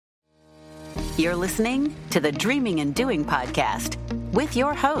You're listening to the Dreaming and Doing podcast with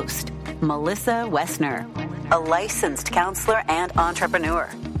your host, Melissa Wessner, a licensed counselor and entrepreneur.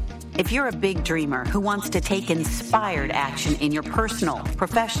 If you're a big dreamer who wants to take inspired action in your personal,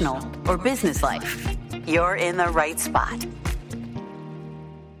 professional, or business life, you're in the right spot.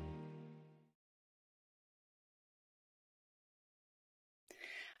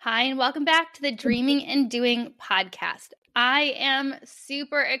 Hi, and welcome back to the Dreaming and Doing podcast. I am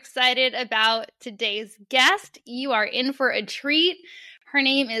super excited about today's guest. You are in for a treat. Her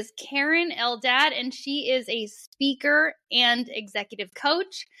name is Keren Eldad, and she is a speaker and executive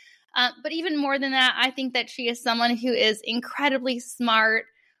coach. But even more than that, I think that she is someone who is incredibly smart,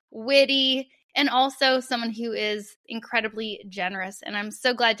 witty, and also someone who is incredibly generous. And I'm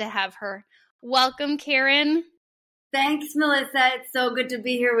so glad to have her. Welcome, Keren. Thanks, Melissa. It's so good to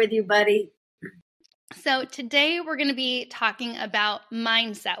be here with you, buddy. So today we're going to be talking about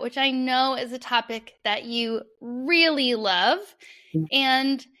mindset, which I know is a topic that you really love.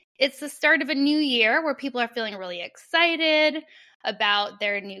 And it's the start of a new year where people are feeling really excited about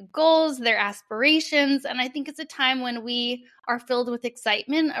their new goals, their aspirations. And I think it's a time when we are filled with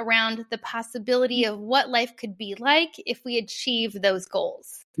excitement around the possibility of what life could be like if we achieve those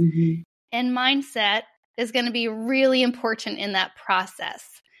goals. Mm-hmm. And mindset is going to be really important in that process.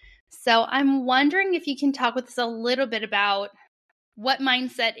 So I'm wondering if you can talk with us a little bit about what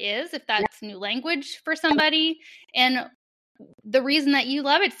mindset is, if that's new language for somebody, and the reason that you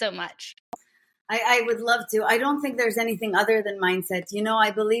love it so much. I would love to. I don't think there's anything other than mindset. You know,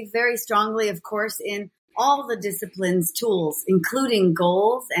 I believe very strongly, of course, in all the disciplines, tools, including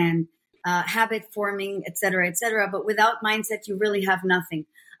goals and habit forming, et cetera, et cetera. But without mindset, you really have nothing.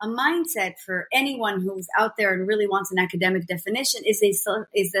 A mindset, for anyone who's out there and really wants an academic definition, is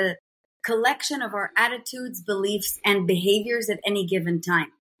a collection of our attitudes, beliefs, and behaviors at any given time.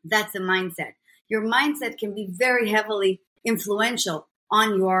 That's a mindset. Your mindset can be very heavily influential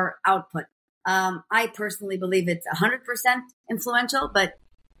on your output. I personally believe it's 100% influential, but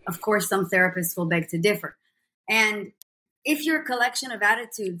of course, some therapists will beg to differ. And if your collection of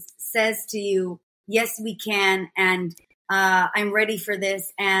attitudes says to you, yes, we can, and I'm ready for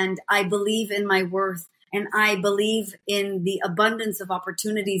this, and I believe in my worth, and I believe in the abundance of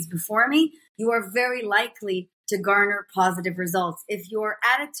opportunities before me, you are very likely to garner positive results. If your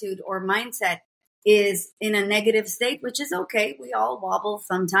attitude or mindset is in a negative state, which is okay, we all wobble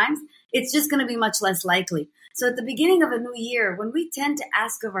sometimes, it's just going to be much less likely. So at the beginning of a new year, when we tend to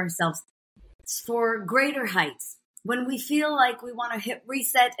ask of ourselves for greater heights, when we feel like we want to hit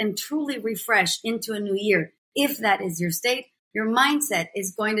reset and truly refresh into a new year, if that is your state, your mindset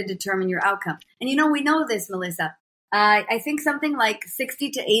is going to determine your outcome. And you know, we know this, Melissa. I think something like 60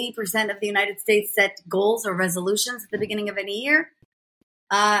 to 80% of the United States set goals or resolutions at the beginning of any year.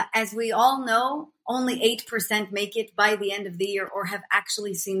 As we all know, only 8% make it by the end of the year or have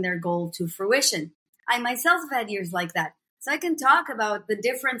actually seen their goal to fruition. I myself have had years like that. So I can talk about the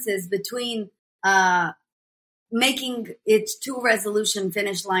differences between making it to resolution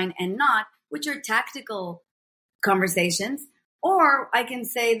finish line and not, which are tactical conversations. Or I can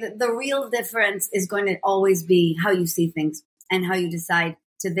say that the real difference is going to always be how you see things and how you decide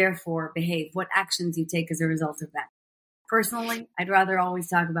to therefore behave, what actions you take as a result of that. Personally, I'd rather always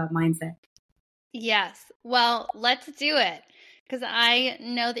talk about mindset. Yes. Well, let's do it, because I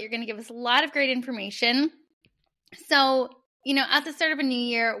know that you're going to give us a lot of great information. So, you know, at the start of a new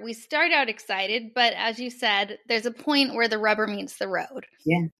year, we start out excited, but as you said, there's a point where the rubber meets the road.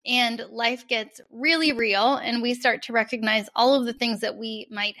 Yeah. And life gets really real, and we start to recognize all of the things that we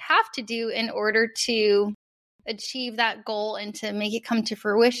might have to do in order to achieve that goal and to make it come to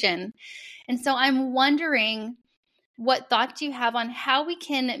fruition. And so I'm wondering, what thoughts you have on how we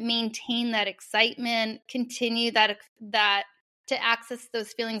can maintain that excitement, continue that to access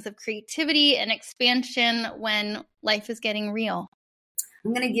those feelings of creativity and expansion when life is getting real?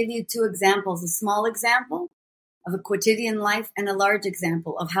 I'm going to give you two examples, a small example of a quotidian life and a large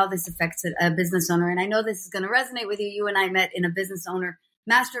example of how this affects a business owner. And I know this is going to resonate with you. You and I met in a business owner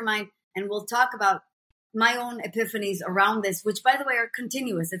mastermind, and we'll talk about my own epiphanies around this, which, by the way, are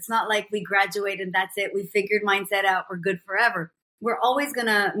continuous. It's not like we graduate and that's it. We figured mindset out. We're good forever. We're always going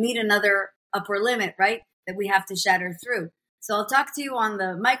to meet another upper limit, right? That we have to shatter through. So I'll talk to you on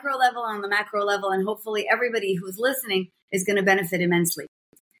the micro level, on the macro level, and hopefully everybody who's listening is going to benefit immensely.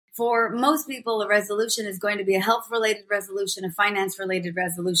 For most people, a resolution is going to be a health-related resolution, a finance-related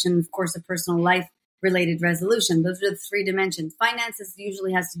resolution, of course, a personal life-related resolution. Those are the three dimensions. Finances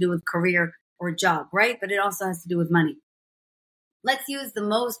usually has to do with career or job, right? But it also has to do with money. Let's use the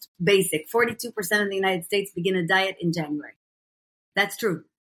most basic. 42% of the United States begin a diet in January. That's true.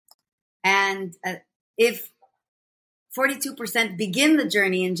 And if 42% begin the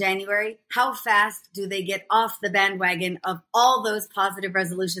journey in January, how fast do they get off the bandwagon of all those positive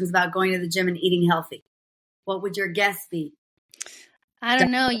resolutions about going to the gym and eating healthy? What would your guess be? I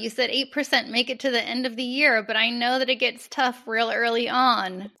don't know. You said 8% make it to the end of the year, but I know that it gets tough real early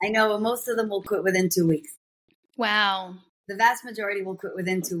on. I know, but most of them will quit within 2 weeks. Wow. The vast majority will quit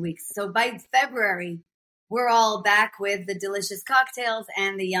within 2 weeks. So by February, we're all back with the delicious cocktails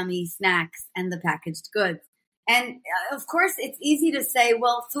and the yummy snacks and the packaged goods. And of course, it's easy to say,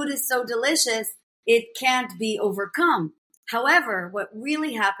 well, food is so delicious, it can't be overcome. However, what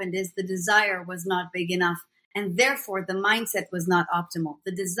really happened is the desire was not big enough, and therefore the mindset was not optimal.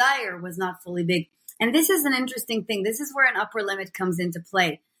 The desire was not fully big. And this is an interesting thing. This is where an upper limit comes into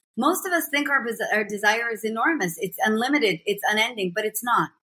play. Most of us think our desire is enormous. It's unlimited. It's unending, but it's not.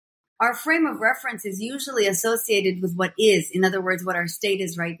 Our frame of reference is usually associated with what is, in other words, what our state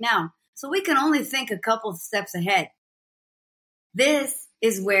is right now. So we can only think a couple of steps ahead. This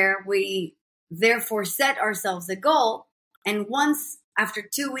is where we therefore set ourselves a goal. And once after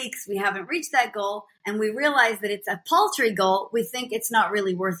 2 weeks, we haven't reached that goal and we realize that it's a paltry goal, we think it's not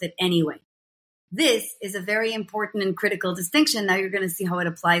really worth it anyway. This is a very important and critical distinction. Now you're going to see how it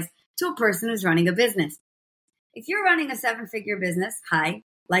applies to a person who's running a business. If you're running a 7-figure business,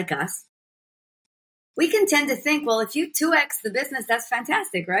 like us, we can tend to think, well, if you 2x the business, that's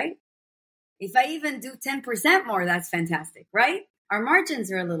fantastic, right? If I even do 10% more, that's fantastic, right? Our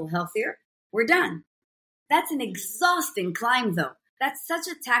margins are a little healthier. We're done. That's an exhausting climb, though. That's such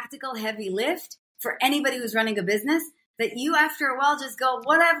a tactical, heavy lift for anybody who's running a business that you, after a while, just go,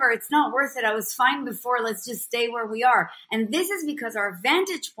 whatever, it's not worth it. I was fine before. Let's just stay where we are. And this is because our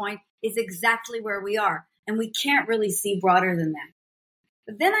vantage point is exactly where we are. And we can't really see broader than that.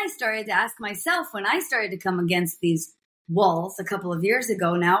 But then I started to ask myself, when I started to come against these walls a couple of years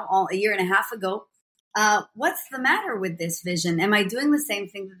ago now, a year and a half ago, what's the matter with this vision? Am I doing the same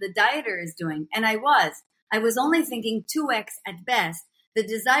thing that the dieter is doing? And I was only thinking 2x at best. The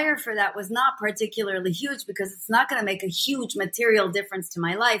desire for that was not particularly huge because it's not going to make a huge material difference to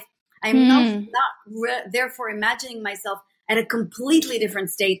my life. I'm not therefore imagining myself at a completely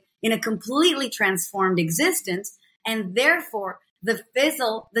different state in a completely transformed existence. And therefore the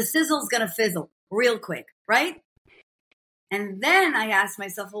sizzle's going to fizzle real quick, right? And then I asked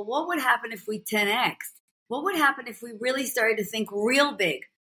myself, well, what would happen if we 10x? What would happen if we really started to think real big?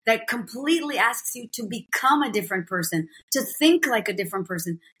 That completely asks you to become a different person, to think like a different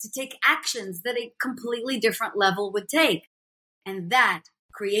person, to take actions that a completely different level would take. And that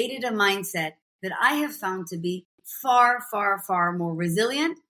created a mindset that I have found to be far, far, far more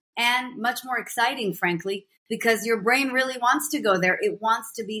resilient and much more exciting, frankly, because your brain really wants to go there. It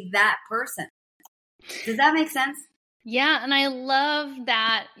wants to be that person. Does that make sense? Yeah. And I love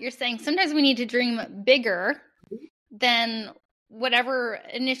that you're saying sometimes we need to dream bigger than whatever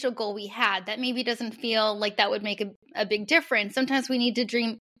initial goal we had. That maybe doesn't feel like that would make a big difference. Sometimes we need to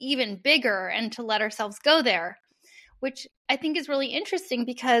dream even bigger and to let ourselves go there, which I think is really interesting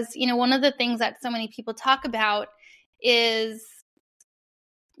because, one of the things that so many people talk about is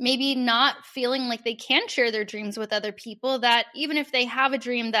maybe not feeling like they can share their dreams with other people, that even if they have a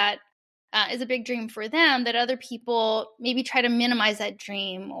dream that is a big dream for them, that other people maybe try to minimize that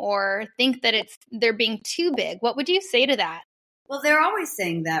dream or think that they're being too big. What would you say to that? Well, they're always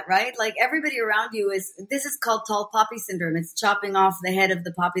saying that, right? Like everybody around you this is called tall poppy syndrome. It's chopping off the head of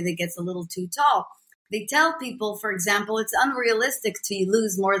the poppy that gets a little too tall. They tell people, for example, it's unrealistic to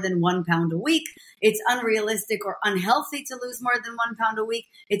lose more than 1 pound a week. It's unrealistic or unhealthy to lose more than 1 pound a week.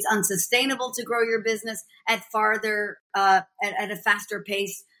 It's unsustainable to grow your business at a faster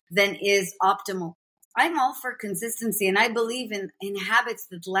pace than is optimal. I'm all for consistency and I believe in habits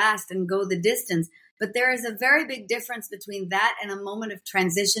that last and go the distance. But there is a very big difference between that and a moment of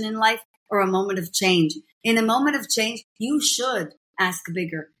transition in life or a moment of change. In a moment of change, you should ask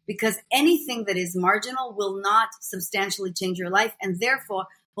bigger because anything that is marginal will not substantially change your life and therefore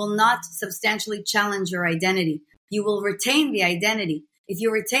will not substantially challenge your identity. You will retain the identity. If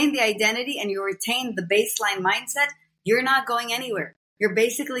you retain the identity and you retain the baseline mindset, you're not going anywhere. You're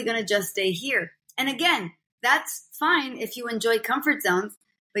basically going to just stay here. And again, that's fine if you enjoy comfort zones,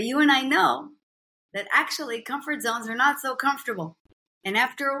 but you and I know that actually comfort zones are not so comfortable. And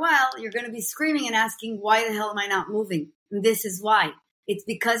after a while, you're going to be screaming and asking, why the hell am I not moving? And this is why. It's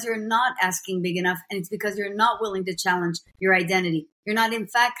because you're not asking big enough, and it's because you're not willing to challenge your identity. You're not, in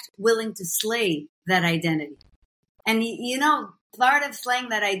fact, willing to slay that identity. And, part of slaying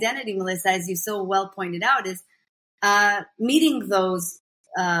that identity, Melissa, as you so well pointed out, is meeting those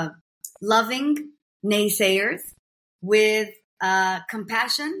loving naysayers with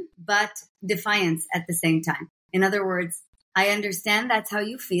compassion, but defiance at the same time. In other words, I understand that's how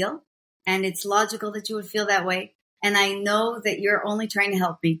you feel, and it's logical that you would feel that way. And I know that you're only trying to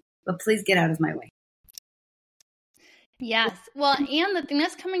help me, but please get out of my way. Yes. Well, and the thing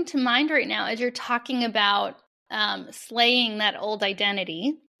that's coming to mind right now is you're talking about slaying that old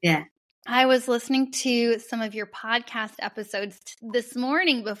identity. Yeah. I was listening to some of your podcast episodes this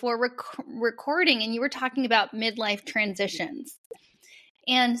morning before recording, and you were talking about midlife transitions.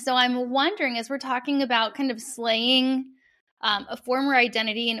 And so I'm wondering, as we're talking about kind of slaying a former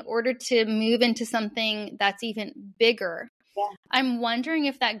identity in order to move into something that's even bigger, I'm wondering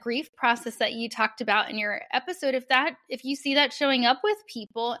if that grief process that you talked about in your episode, if you see that showing up with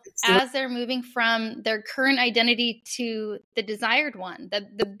people as they're moving from their current identity to the desired one,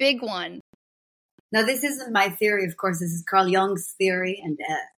 the big one. Now, this isn't my theory, of course. This is Carl Jung's theory and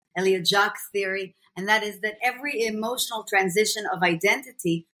Elliot Jacques' theory, and that is that every emotional transition of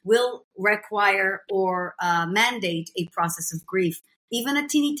identity will require or mandate a process of grief. Even a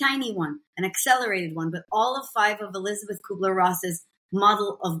teeny tiny one, an accelerated one, but all of 5 of Elizabeth Kubler-Ross's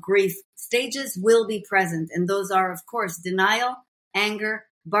model of grief stages will be present. And those are, of course, denial, anger,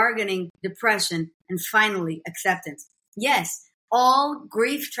 bargaining, depression, and finally, acceptance. Yes, all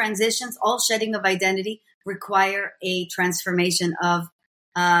grief transitions, all shedding of identity require a transformation of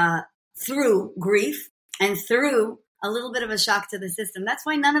through grief and through a little bit of a shock to the system. That's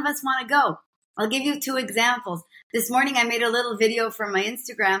why none of us want to go. I'll give you 2 examples. This morning, I made a little video for my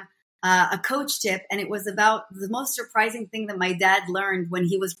Instagram, a coach tip, and it was about the most surprising thing that my dad learned when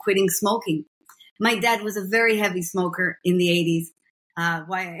he was quitting smoking. My dad was a very heavy smoker in the 80s,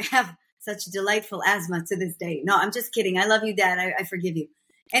 why I have such delightful asthma to this day. No, I'm just kidding. I love you, Dad. I forgive you.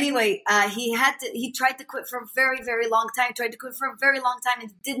 Anyway, he tried to quit for a very, very long time,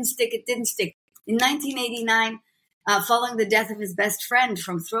 It didn't stick. In 1989, following the death of his best friend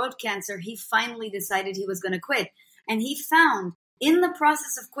from throat cancer, he finally decided he was going to quit. And he found in the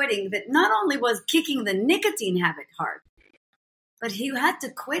process of quitting that not only was kicking the nicotine habit hard, but he had to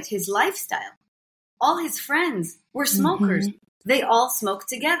quit his lifestyle. All his friends were smokers. Mm-hmm. They all smoked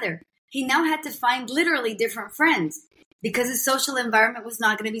together. He now had to find literally different friends because his social environment was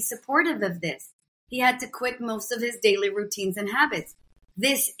not going to be supportive of this. He had to quit most of his daily routines and habits.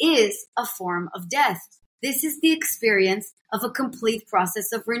 This is a form of death. This is the experience of a complete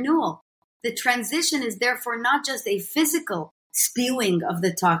process of renewal. The transition is therefore not just a physical spewing of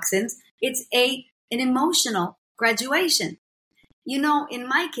the toxins, it's an emotional graduation. You know, in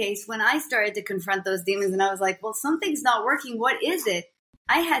my case, when I started to confront those demons and I was like, well, something's not working, what is it?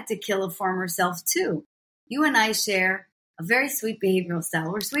 I had to kill a former self too. You and I share a very sweet behavioral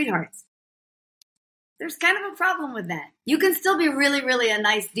style. We're sweethearts. There's kind of a problem with that. You can still be really, really a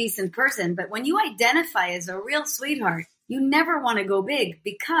nice, decent person, but when you identify as a real sweetheart, you never want to go big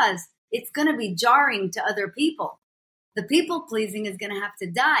because it's going to be jarring to other people. The people pleasing is going to have to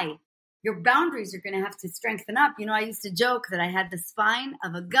die. Your boundaries are going to have to strengthen up. You know, I used to joke that I had the spine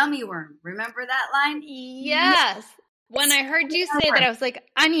of a gummy worm. Remember that line? Yes. When I heard you say that, I was like,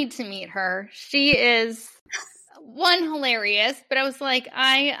 I need to meet her. She is one, hilarious, but I was like,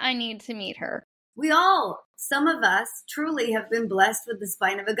 I need to meet her. Some of us truly have been blessed with the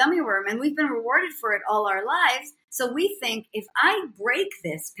spine of a gummy worm, and we've been rewarded for it all our lives. So we think if I break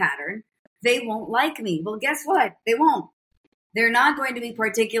this pattern, they won't like me. Well, guess what? They won't. They're not going to be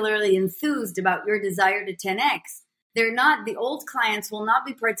particularly enthused about your desire to 10X. The old clients will not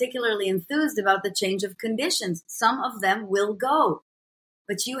be particularly enthused about the change of conditions. Some of them will go,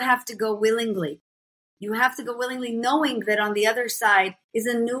 but you have to go willingly. You have to go willingly, knowing that on the other side is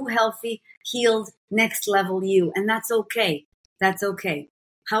a new, healthy, healed, next level you. And that's okay. That's okay.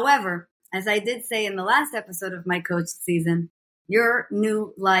 However, as I did say in the last episode of my coach season, your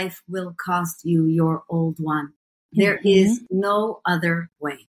new life will cost you your old one. There is no other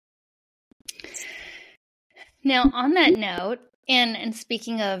way. Now, on that note, and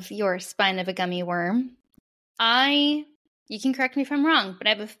speaking of your spine of a gummy worm, you can correct me if I'm wrong, but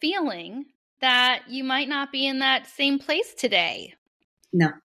I have a feeling that you might not be in that same place today. No.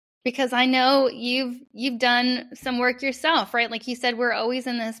 Because I know you've done some work yourself, right? Like you said, we're always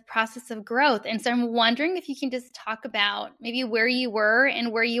in this process of growth. And so I'm wondering if you can just talk about maybe where you were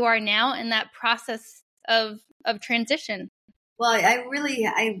and where you are now in that process of transition. Well, I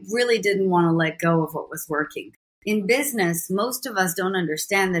really didn't want to let go of what was working. In business, most of us don't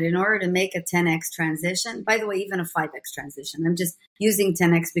understand that in order to make a 10X transition, by the way, even a 5X transition, I'm just using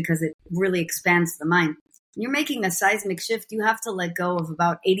 10X because it really expands the mind. When you're making a seismic shift, you have to let go of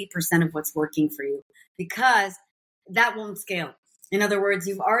about 80% of what's working for you because that won't scale. In other words,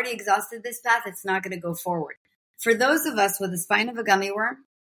 you've already exhausted this path. It's not going to go forward. for those of us with the spine of a gummy worm,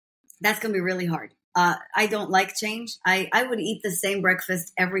 that's going to be really hard. I don't like change. I would eat the same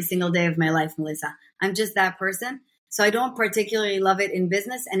breakfast every single day of my life, Melissa. I'm just that person. So I don't particularly love it in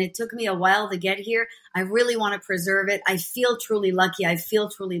business. And it took me a while to get here. I really want to preserve it. I feel truly lucky. I feel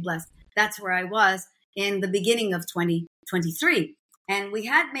truly blessed. That's where I was in the beginning of 2023. And we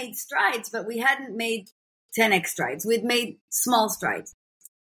had made strides, but we hadn't made 10x strides. We'd made small strides.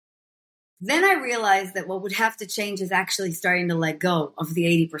 Then I realized that what would have to change is actually starting to let go of the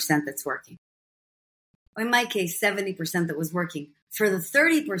 80% that's working. In my case, 70% that was working. For the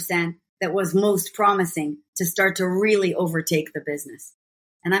 30% that was most promising to start to really overtake the business.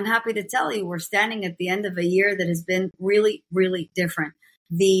 And I'm happy to tell you, we're standing at the end of a year that has been really, really different.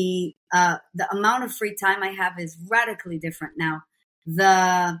 The amount of free time I have is radically different now.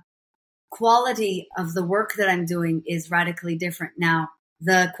 The quality of the work that I'm doing is radically different now.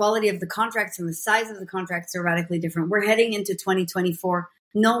 The quality of the contracts and the size of the contracts are radically different. We're heading into 2024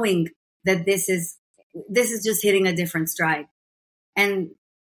 knowing that this is just hitting a different stride. And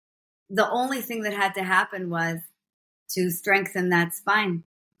the only thing that had to happen was to strengthen that spine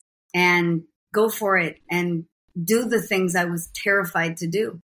and go for it and do the things I was terrified to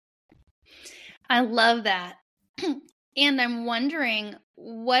do. I love that. And I'm wondering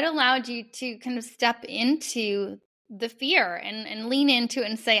what allowed you to kind of step into the fear and lean into it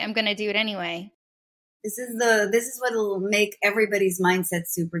and say, I'm going to do it anyway. This is what will make everybody's mindset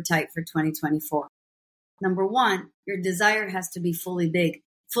super tight for 2024. Number one, your desire has to be fully big,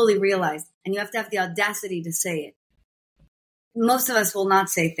 fully realized, and you have to have the audacity to say it. Most of us will not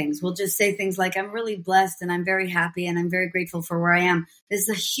say things. We'll just say things like, I'm really blessed and I'm very happy and I'm very grateful for where I am. There's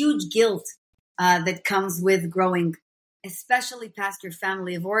a huge guilt that comes with growing, especially past your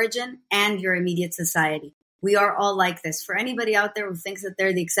family of origin and your immediate society. We are all like this. For anybody out there who thinks that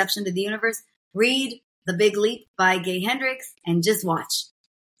they're the exception to the universe, read The Big Leap by Gay Hendricks and just watch.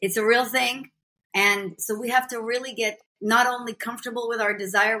 It's a real thing. And so we have to really get not only comfortable with our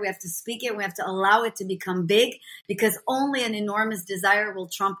desire, we have to speak it, we have to allow it to become big, because only an enormous desire will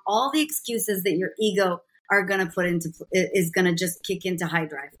trump all the excuses that your ego are going to is going to just kick into high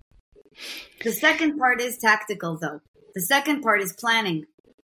drive. The second part is tactical, though. The second part is planning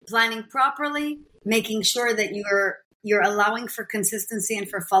properly, making sure that you're allowing for consistency and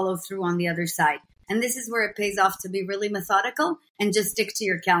for follow through on the other side. And this is where it pays off to be really methodical and just stick to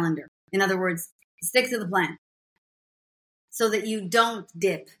your calendar. In other words, stick to the plan so that you don't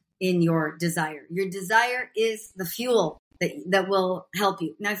dip in your desire. Your desire is the fuel that will help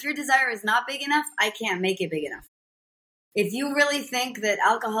you. Now, if your desire is not big enough, I can't make it big enough. If you really think that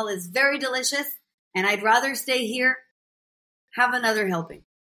alcohol is very delicious and I'd rather stay here, have another helping.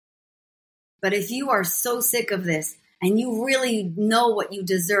 But if you are so sick of this and you really know what you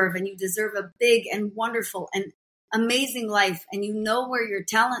deserve and you deserve a big and wonderful and amazing life and you know where your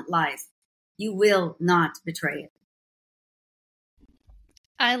talent lies, you will not betray it.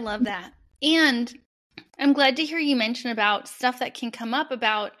 I love that. And I'm glad to hear you mention about stuff that can come up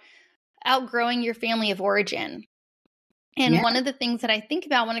about outgrowing your family of origin. And one of the things that I think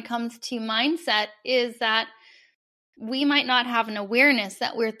about when it comes to mindset is that we might not have an awareness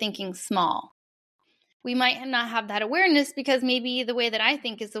that we're thinking small. We might not have that awareness because maybe the way that I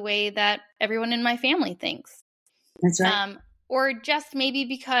think is the way that everyone in my family thinks. That's right. Or just maybe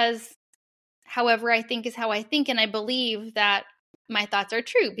because however I think is how I think, and I believe that my thoughts are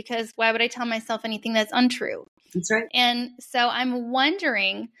true, because why would I tell myself anything that's untrue? That's right. And so I'm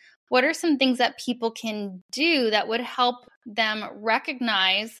wondering, what are some things that people can do that would help them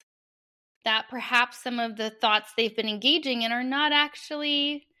recognize that perhaps some of the thoughts they've been engaging in are not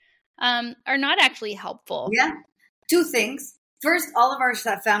actually helpful? Yeah. Two things. First, all of our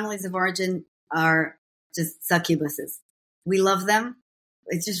families of origin are just succubuses. We love them.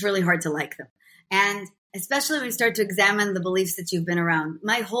 It's just really hard to like them. And especially when you start to examine the beliefs that you've been around.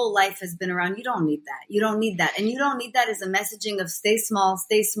 My whole life has been around, you don't need that. You don't need that. And you don't need that as a messaging of stay small,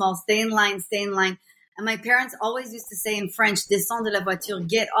 stay in line, stay in line. And my parents always used to say in French, descends de la voiture,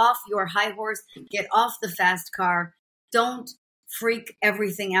 get off your high horse, get off the fast car. Don't freak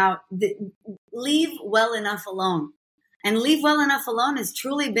everything out. Leave well enough alone. And leave well enough alone has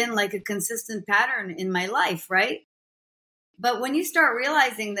truly been like a consistent pattern in my life, right? But when you start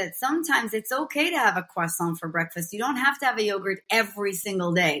realizing that sometimes it's okay to have a croissant for breakfast, you don't have to have a yogurt every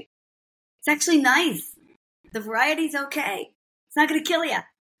single day. It's actually nice. The variety's okay. It's not going to kill you.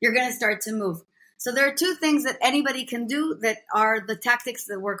 You're going to start to move. So there are two things that anybody can do that are the tactics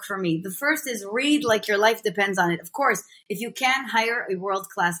that work for me. The first is read like your life depends on it. Of course, if you can hire a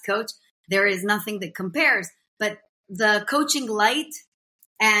world-class coach, there is nothing that compares. But the coaching light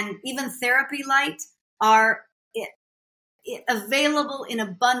and even therapy light are available in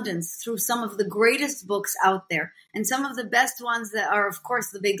abundance through some of the greatest books out there. And some of the best ones that are, of course,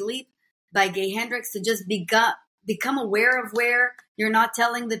 The Big Leap by Gay Hendricks, to just become aware of where you're not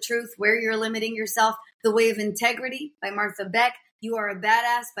telling the truth, where you're limiting yourself. The Way of Integrity by Martha Beck. You Are a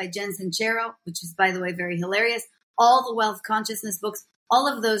Badass by Jen Sincero, which is, by the way, very hilarious. All the Wealth Consciousness books, all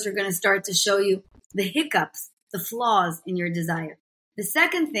of those are going to start to show you the hiccups, the flaws in your desire. The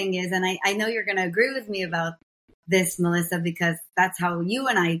second thing is, and I know you're going to agree with me about this, Melissa, because that's how you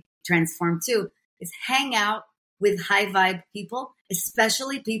and I transform too, is hang out with high vibe people,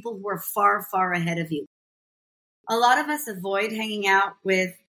 especially people who are far, far ahead of you. A lot of us avoid hanging out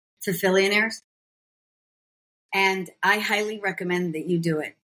with fulfillionaires, and I highly recommend that you do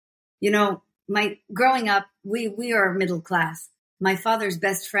it. You know, growing up, we are middle class. My father's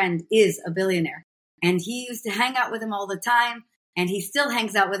best friend is a billionaire, and he used to hang out with him all the time. And he still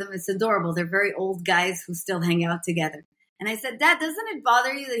hangs out with him. It's adorable. They're very old guys who still hang out together. And I said, Dad, doesn't it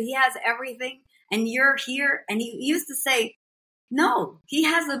bother you that he has everything and you're here? And he used to say, no, he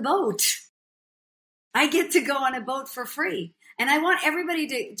has a boat. I get to go on a boat for free. And I want everybody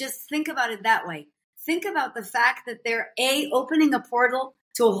to just think about it that way. Think about the fact that they're opening a portal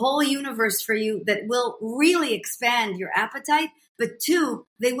to a whole universe for you that will really expand your appetite. But 2,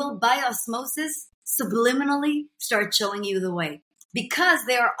 they will, by osmosis, subliminally start showing you the way because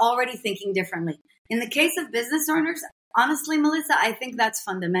they are already thinking differently. In the case of business owners, honestly, Melissa, I think that's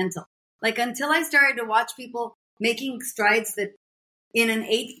fundamental. Like, until I started to watch people making strides that in an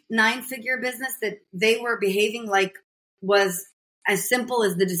 8-9 figure business that they were behaving like was as simple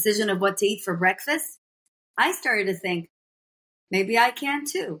as the decision of what to eat for breakfast, I started to think, maybe I can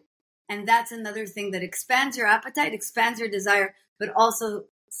too. And that's another thing that expands your appetite, expands your desire, but also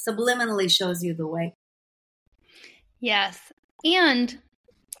subliminally shows you the way. Yes. And,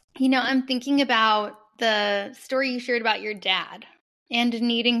 you know, I'm thinking about the story you shared about your dad and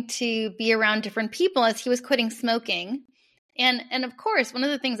needing to be around different people as he was quitting smoking. And of course, one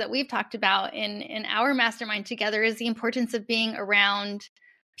of the things that we've talked about in our mastermind together is the importance of being around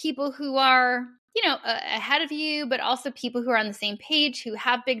people who are, you know, ahead of you, but also people who are on the same page, who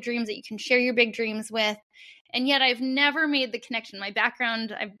have big dreams that you can share your big dreams with. And yet I've never made the connection. My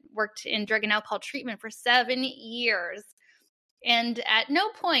background, I've worked in drug and alcohol treatment for 7 years. And at no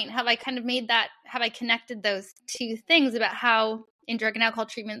point have I connected those two things about how in drug and alcohol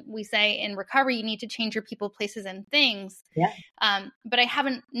treatment, we say in recovery, you need to change your people, places, and things. Yeah. But I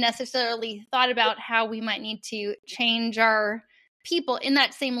haven't necessarily thought about how we might need to change our people in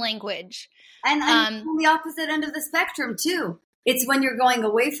that same language. And on the opposite end of the spectrum too. It's when you're going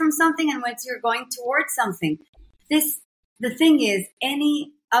away from something and when you're going towards something. The thing is,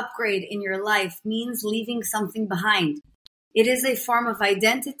 any upgrade in your life means leaving something behind. It is a form of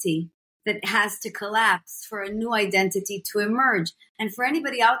identity that has to collapse for a new identity to emerge. And for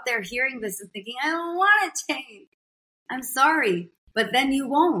anybody out there hearing this and thinking, I don't want to change, I'm sorry, but then you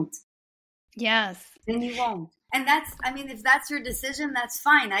won't. Yes. Then you won't. And if that's your decision, that's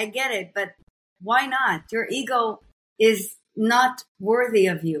fine. I get it. But why not? Your ego is not worthy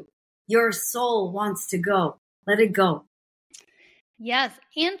of you. Your soul wants to go. Let it go. Yes.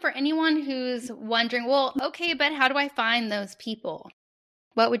 And for anyone who's wondering, well, okay, but how do I find those people?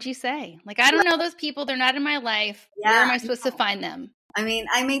 What would you say? Like, I don't know those people. They're not in my life. Yeah, where am I supposed to find them? I mean,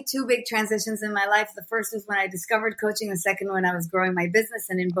 I made 2 big transitions in my life. The first was when I discovered coaching. The second, when I was growing my business.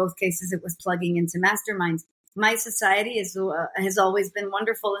 And in both cases, it was plugging into masterminds. My society has always been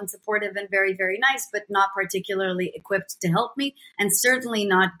wonderful and supportive and very, very nice, but not particularly equipped to help me, and certainly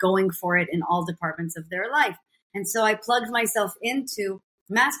not going for it in all departments of their life. And so I plugged myself into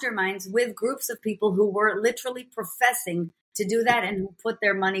masterminds with groups of people who were literally professing to do that and who put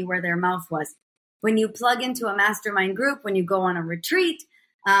their money where their mouth was. When you plug into a mastermind group, when you go on a retreat,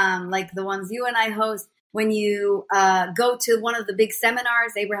 like the ones you and I host, when you go to one of the big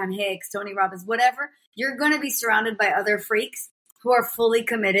seminars, Abraham Hicks, Tony Robbins, whatever, you're going to be surrounded by other freaks who are fully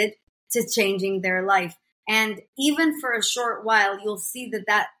committed to changing their life. And even for a short while, you'll see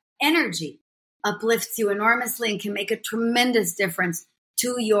that energy uplifts you enormously and can make a tremendous difference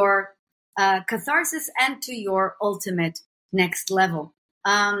to your catharsis and to your ultimate next level.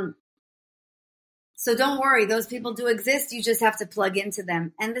 So don't worry, those people do exist. You just have to plug into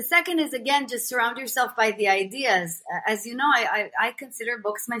them. And the second is, again, just surround yourself by the ideas. As you know, I consider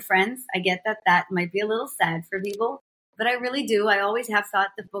books my friends. I get that might be a little sad for people, but I really do. I always have thought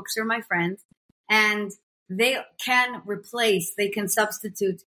that books are my friends, and they can replace, they can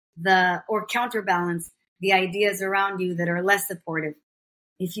substitute or counterbalance the ideas around you that are less supportive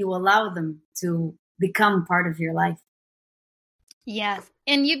if you allow them to become part of your life. Yes.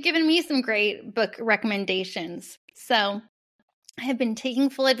 And you've given me some great book recommendations. So I have been taking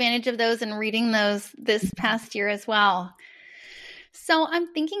full advantage of those and reading those this past year as well. So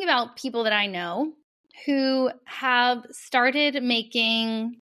I'm thinking about people that I know who have started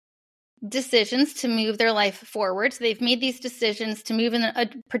making decisions to move their life forward. So they've made these decisions to move in a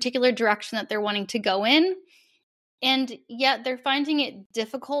particular direction that they're wanting to go in. And yet they're finding it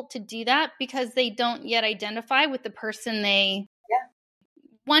difficult to do that because they don't yet identify with the person they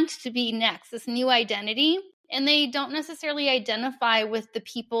want to be next, this new identity. And they don't necessarily identify with the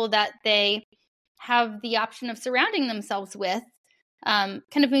people that they have the option of surrounding themselves with, kind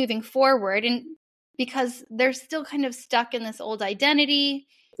of moving forward. And because they're still kind of stuck in this old identity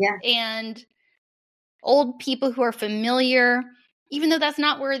and old people who are familiar, even though that's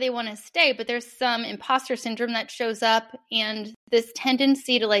not where they want to stay, but there's some imposter syndrome that shows up and this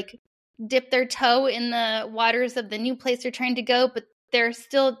tendency to like dip their toe in the waters of the new place they're trying to go, but they're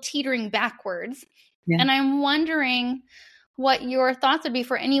still teetering backwards. Yeah. And I'm wondering what your thoughts would be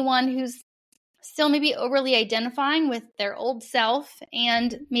for anyone who's still maybe overly identifying with their old self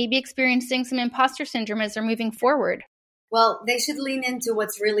and maybe experiencing some imposter syndrome as they're moving forward. Well, they should lean into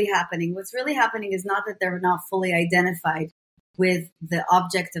what's really happening. What's really happening is not that they're not fully identified with the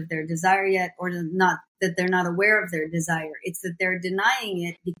object of their desire yet, or not that they're not aware of their desire. It's that they're denying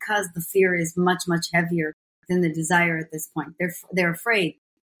it because the fear is much, much heavier than the desire at this point. They're afraid.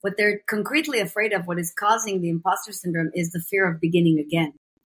 What they're concretely afraid of, what is causing the imposter syndrome, is the fear of beginning again,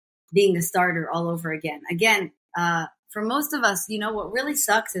 being a starter all over again. Again, for most of us, what really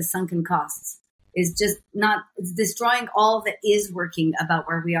sucks is sunken costs. Is just not, it's destroying all that is working about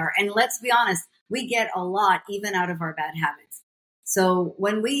where we are. And let's be honest, we get a lot even out of our bad habits. So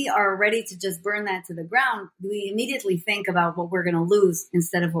when we are ready to just burn that to the ground, we immediately think about what we're going to lose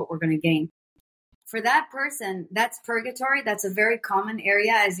instead of what we're going to gain. For that person, that's purgatory. That's a very common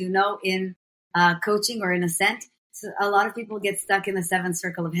area, as you know, in coaching or in Ascent. So a lot of people get stuck in the seventh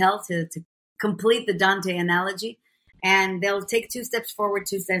circle of hell, to complete the Dante analogy. And they'll take 2 steps forward,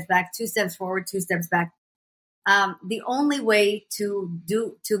 2 steps back, 2 steps forward, 2 steps back. The only way to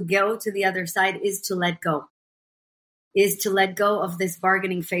go to the other side is to let go of this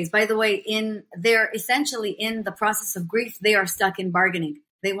bargaining phase. By the way, they're essentially in the process of grief. They are stuck in bargaining.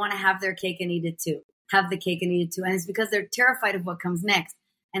 They want to have their cake and eat it too. And it's because they're terrified of what comes next.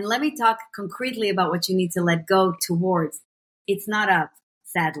 And let me talk concretely about what you need to let go towards. It's not up,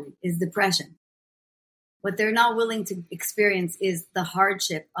 sadly, it's depression. What they're not willing to experience is the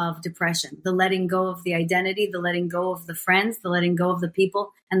hardship of depression, the letting go of the identity, the letting go of the friends, the letting go of the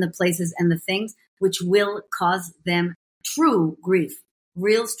people and the places and the things, which will cause them true grief,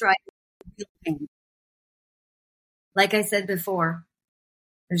 real strife, real pain. Like I said before,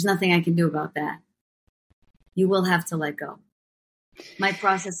 there's nothing I can do about that. You will have to let go. My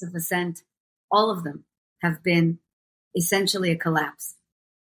process of ascent, all of them have been essentially a collapse.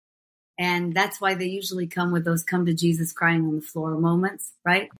 And that's why they usually come with those come to Jesus crying on the floor moments,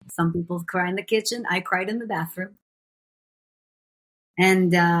 right? Some people cry in the kitchen. I cried in the bathroom.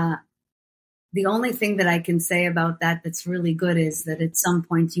 And the only thing that I can say about that that's really good is that at some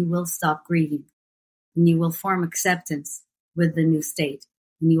point you will stop grieving and you will form acceptance with the new state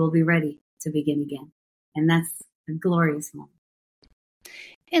and you will be ready to begin again. And that's a glorious moment.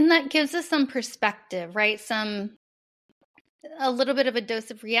 And that gives us some perspective, right? A little bit of a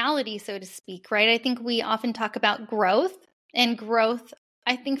dose of reality, so to speak, right? I think we often talk about growth, and growth,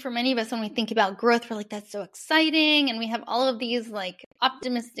 I think for many of us, when we think about growth, we're like, that's so exciting. And we have all of these like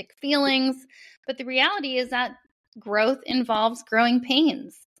optimistic feelings. But the reality is that growth involves growing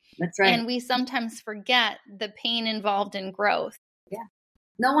pains. That's right. And we sometimes forget the pain involved in growth. Yeah.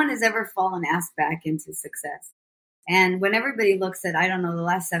 No one has ever fallen ass back into success. And when everybody looks at, I don't know, the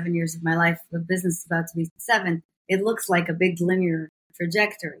last 7 years of my life, the business is about to be 7, it looks like a big linear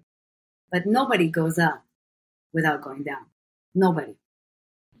trajectory. But nobody goes up without going down. Nobody.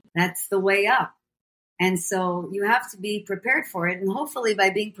 That's the way up. And so you have to be prepared for it. And hopefully by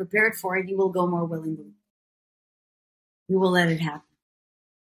being prepared for it, you will go more willingly. You will let it happen.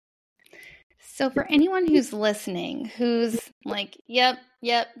 So for anyone who's listening, who's like, yep,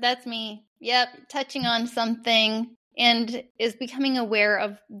 that's me. Yep, touching on something and is becoming aware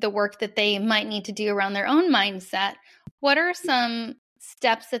of the work that they might need to do around their own mindset, what are some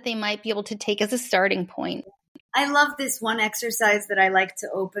steps that they might be able to take as a starting point? I love this one exercise that I like to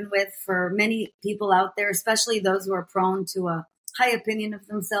open with for many people out there, especially those who are prone to a high opinion of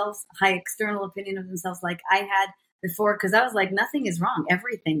themselves, high external opinion of themselves like I had before, because I was like, nothing is wrong.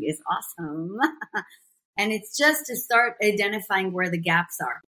 Everything is awesome. And it's just to start identifying where the gaps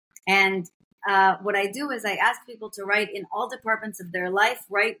are. And what I do is I ask people to write in all departments of their life,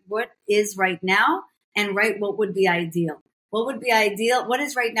 write what is right now and write what would be ideal. What would be ideal? What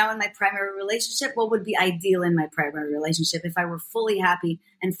is right now in my primary relationship? What would be ideal in my primary relationship if I were fully happy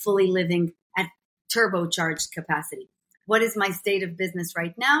and fully living at turbocharged capacity? What is my state of business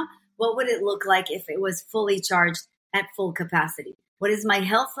right now? What would it look like if it was fully charged at full capacity? What is my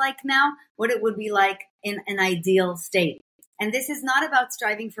health like now? What it would be like in an ideal state? And this is not about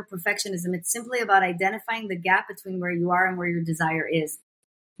striving for perfectionism. It's simply about identifying the gap between where you are and where your desire is.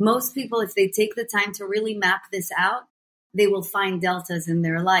 Most people, if they take the time to really map this out, they will find deltas in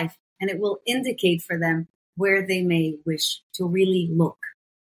their life, and it will indicate for them where they may wish to really look,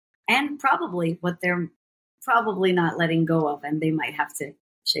 and probably what they're probably not letting go of, and they might have to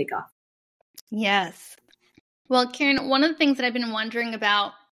shake off. Yes. Well, Keren, one of the things that I've been wondering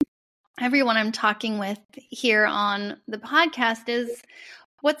about everyone I'm talking with here on the podcast is,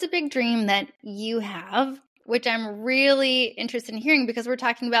 what's a big dream that you have, which I'm really interested in hearing because we're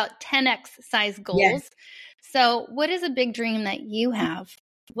talking about 10x size goals. Yes. So what is a big dream that you have?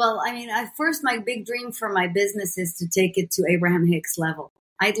 Well, I mean, first, my big dream for my business is to take it to Abraham Hicks level.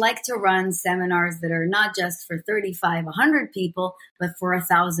 I'd like to run seminars that are not just for 35, 100 people, but for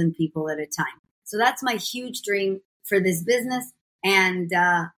 1,000 people at a time. So that's my huge dream for this business. And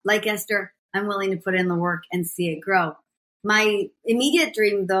like Esther, I'm willing to put in the work and see it grow. My immediate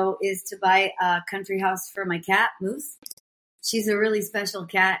dream, though, is to buy a country house for my cat, Moose. She's a really special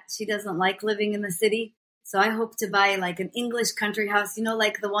cat. She doesn't like living in the city. So I hope to buy like an English country house, you know,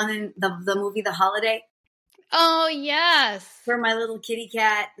 like the one in the movie The Holiday. Oh, yes. For my little kitty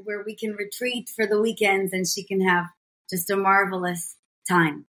cat, where we can retreat for the weekends and she can have just a marvelous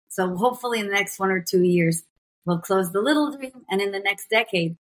time. So hopefully in the next 1 or 2 years, we'll close the little dream. And in the next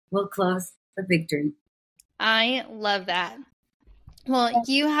decade, we'll close the big dream. I love that. Well,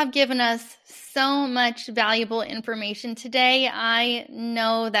 you have given us so much valuable information today. I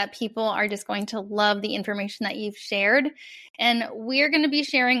know that people are just going to love the information that you've shared. And we're going to be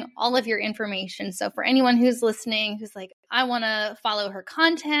sharing all of your information. So for anyone who's listening, who's like, I want to follow her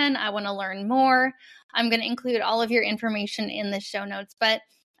content, I want to learn more, I'm going to include all of your information in the show notes. But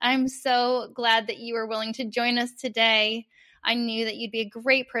I'm so glad that you were willing to join us today. I knew that you'd be a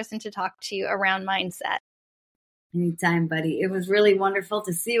great person to talk to around mindset. Anytime, buddy. It was really wonderful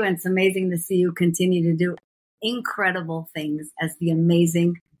to see you, and it's amazing to see you continue to do incredible things as the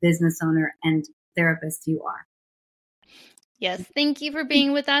amazing business owner and therapist you are. Yes, thank you for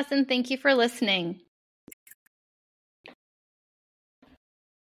being with us, and thank you for listening.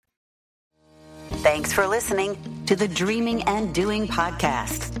 Thanks for listening to the Dreaming and Doing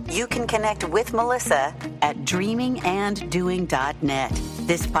podcast. You can connect with Melissa at dreaminganddoing.net.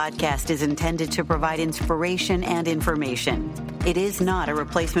 This podcast is intended to provide inspiration and information. It is not a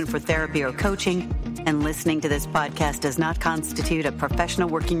replacement for therapy or coaching, and listening to this podcast does not constitute a professional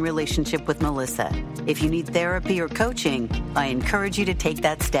working relationship with Melissa. If you need therapy or coaching, I encourage you to take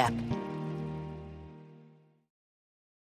that step.